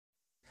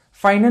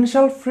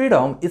Financial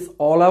freedom is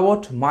all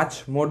about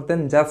much more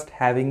than just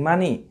having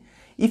money.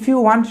 If you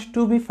want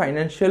to be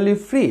financially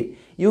free,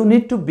 you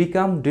need to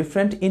become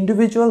different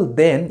individual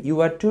than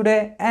you are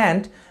today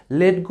and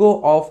let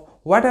go of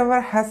whatever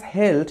has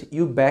held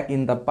you back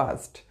in the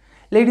past.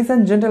 Ladies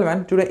and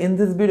gentlemen, today in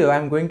this video I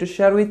am going to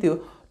share with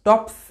you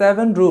top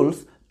 7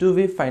 rules to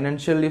be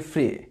financially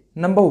free.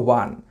 Number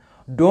 1.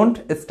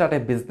 Don't start a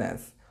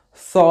business.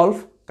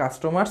 Solve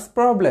customers'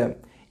 problem.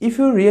 If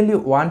you really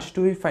want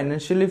to be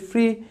financially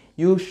free,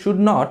 you should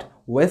not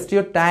waste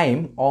your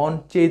time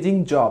on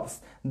chasing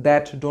jobs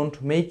that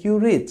don't make you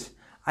rich.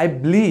 I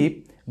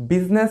believe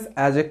business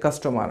as a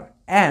customer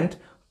and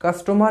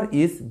customer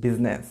is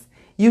business.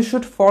 You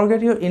should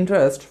forget your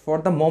interest for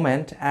the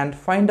moment and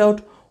find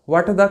out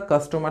what the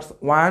customer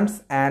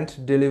wants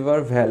and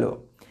deliver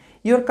value.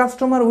 Your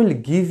customer will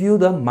give you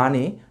the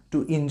money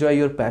to enjoy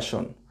your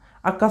passion.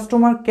 A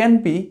customer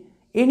can be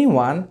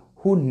anyone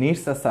who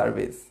needs a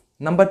service.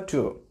 Number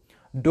 2.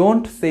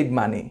 Don't save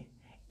money.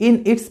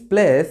 In its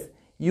place,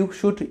 you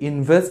should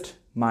invest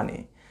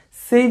money.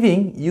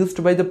 Saving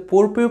used by the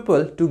poor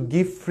people to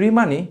give free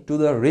money to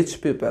the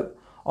rich people.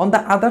 On the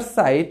other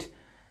side,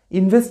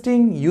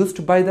 investing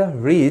used by the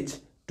rich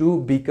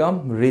to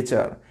become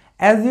richer.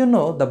 As you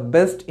know, the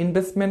best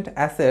investment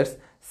assets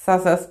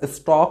such as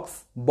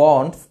stocks,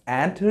 bonds,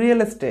 and real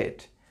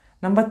estate.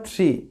 Number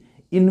 3.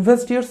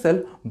 Invest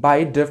yourself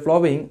by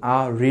developing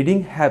a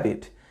reading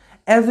habit.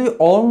 As we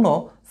all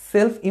know,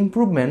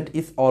 self-improvement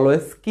is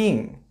always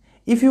king.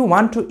 If you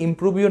want to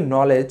improve your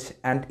knowledge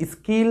and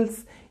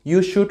skills,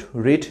 you should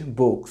read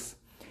books.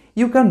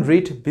 You can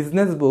read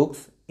business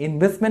books,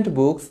 investment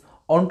books,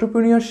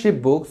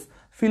 entrepreneurship books,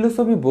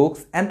 philosophy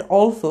books, and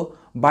also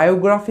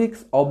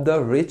biographies of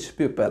the rich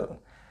people.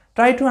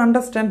 Try to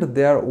understand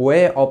their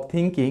way of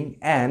thinking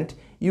and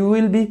you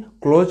will be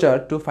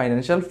closer to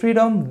financial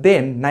freedom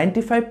than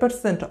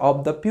 95%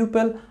 of the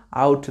people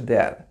out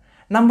there.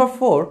 Number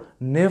 4.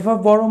 Never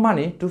borrow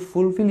money to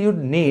fulfill your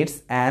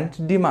needs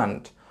and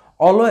demand.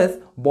 Always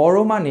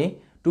borrow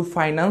money to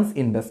finance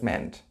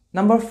investment.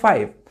 Number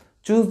 5.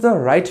 Choose the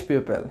right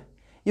people.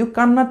 You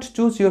cannot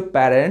choose your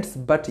parents,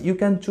 but you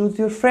can choose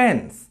your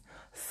friends.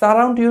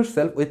 Surround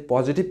yourself with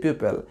positive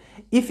people.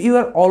 If you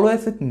are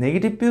always with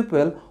negative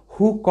people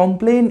who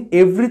complain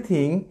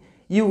everything,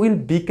 you will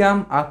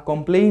become a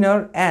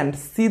complainer and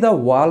see the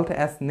world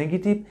as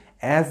negative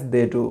as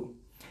they do.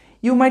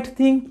 You might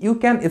think you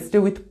can stay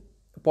with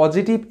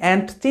positive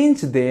and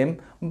change them,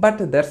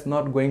 but that's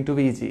not going to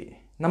be easy.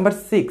 Number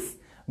 6.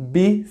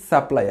 Be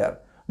supplier.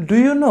 Do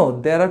you know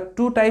there are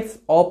 2 types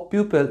of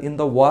people in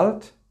the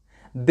world?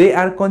 They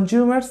are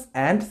consumers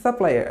and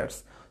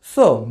suppliers.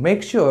 So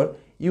make sure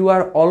you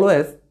are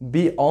always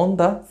be on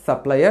the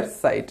supplier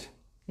side.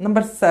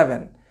 Number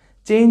 7.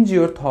 Change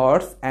your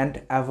thoughts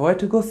and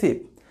avoid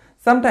gossip.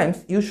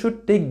 Sometimes you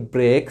should take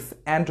breaks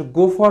and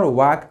go for a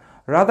walk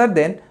rather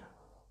than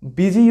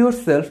busy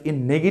yourself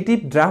in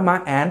negative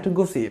drama and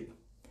gossip.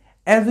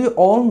 As we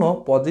all know,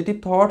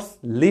 positive thoughts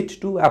lead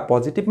to a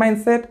positive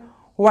mindset,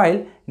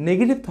 while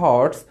negative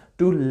thoughts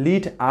to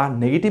lead a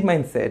negative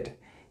mindset.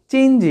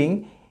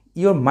 Changing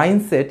your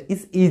mindset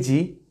is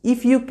easy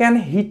if you can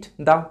hit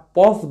the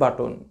pause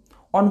button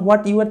on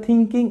what you are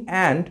thinking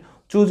and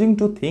choosing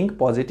to think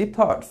positive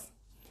thoughts.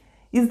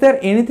 Is there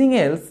anything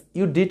else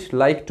you did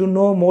like to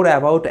know more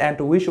about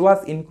and wish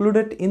was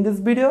included in this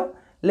video?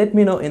 Let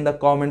me know in the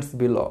comments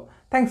below.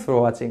 Thanks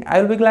for watching.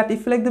 I will be glad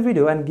if you like the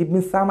video and give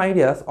me some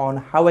ideas on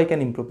how I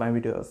can improve my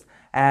videos.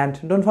 And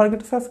don't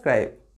forget to subscribe.